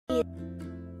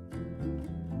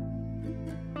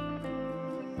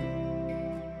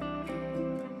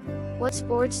What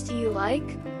sports do you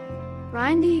like?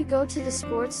 Ryan, do you go to the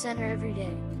sports center every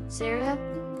day? Sarah?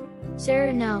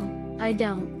 Sarah, no, I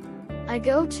don't. I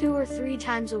go 2 or 3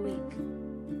 times a week.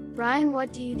 Ryan,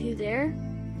 what do you do there?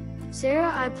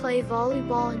 Sarah, I play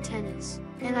volleyball and tennis,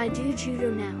 and I do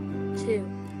judo now, too.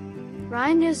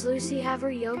 Ryan, does Lucy have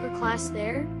her yoga class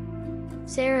there?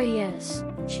 Sarah, yes,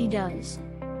 she does.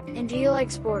 And do you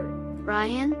like sport,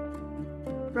 Ryan?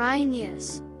 Ryan,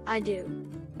 yes, I do.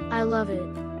 I love it.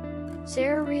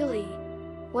 Sarah, really?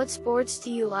 What sports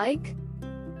do you like?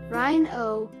 Ryan,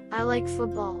 oh, I like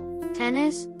football,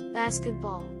 tennis,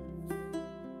 basketball.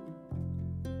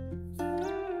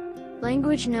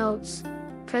 Language notes.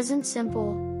 Present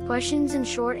simple, questions and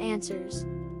short answers.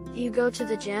 Do you go to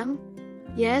the gym?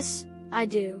 Yes, I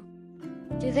do.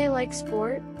 Do they like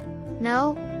sport?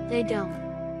 No, they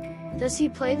don't. Does he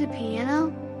play the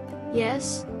piano?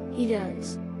 Yes, he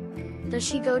does. Does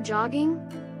she go jogging?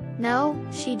 No,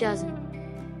 she doesn't.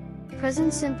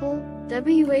 Present simple,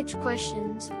 WH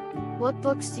questions. What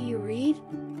books do you read?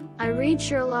 I read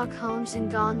Sherlock Holmes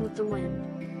and Gone with the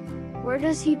Wind. Where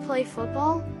does he play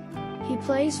football? He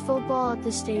plays football at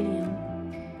the stadium.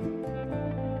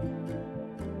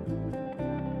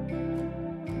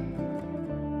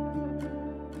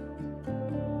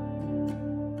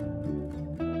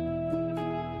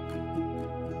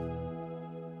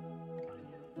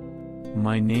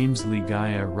 My name's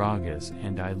Ligaya Ragas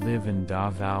and I live in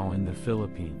Davao in the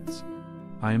Philippines.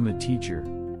 I'm a teacher.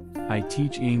 I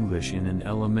teach English in an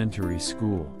elementary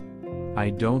school. I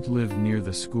don't live near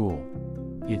the school.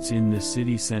 It's in the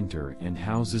city center and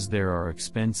houses there are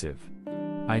expensive.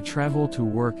 I travel to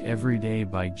work every day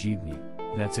by jeepney,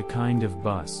 that's a kind of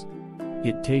bus.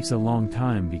 It takes a long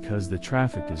time because the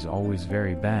traffic is always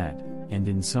very bad, and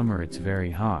in summer it's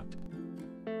very hot.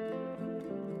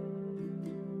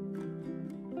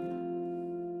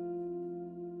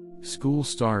 School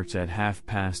starts at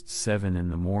 7:30 in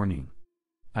the morning.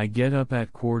 I get up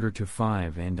at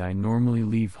 4:45 and I normally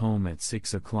leave home at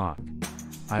 6 o'clock.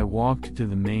 I walk to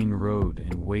the main road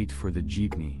and wait for the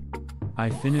jeepney. I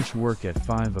finish work at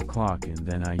 5 o'clock and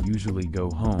then I usually go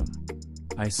home.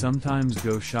 I sometimes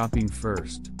go shopping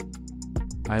first.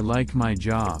 I like my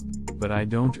job, but I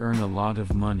don't earn a lot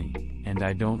of money, and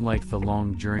I don't like the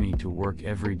long journey to work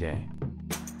every day.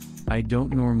 I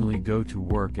don't normally go to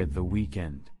work at the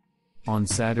weekend. On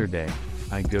Saturday,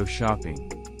 I go shopping.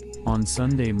 On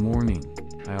Sunday morning,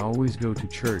 I always go to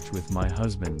church with my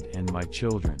husband and my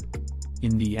children.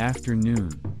 In the afternoon,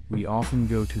 we often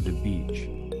go to the beach.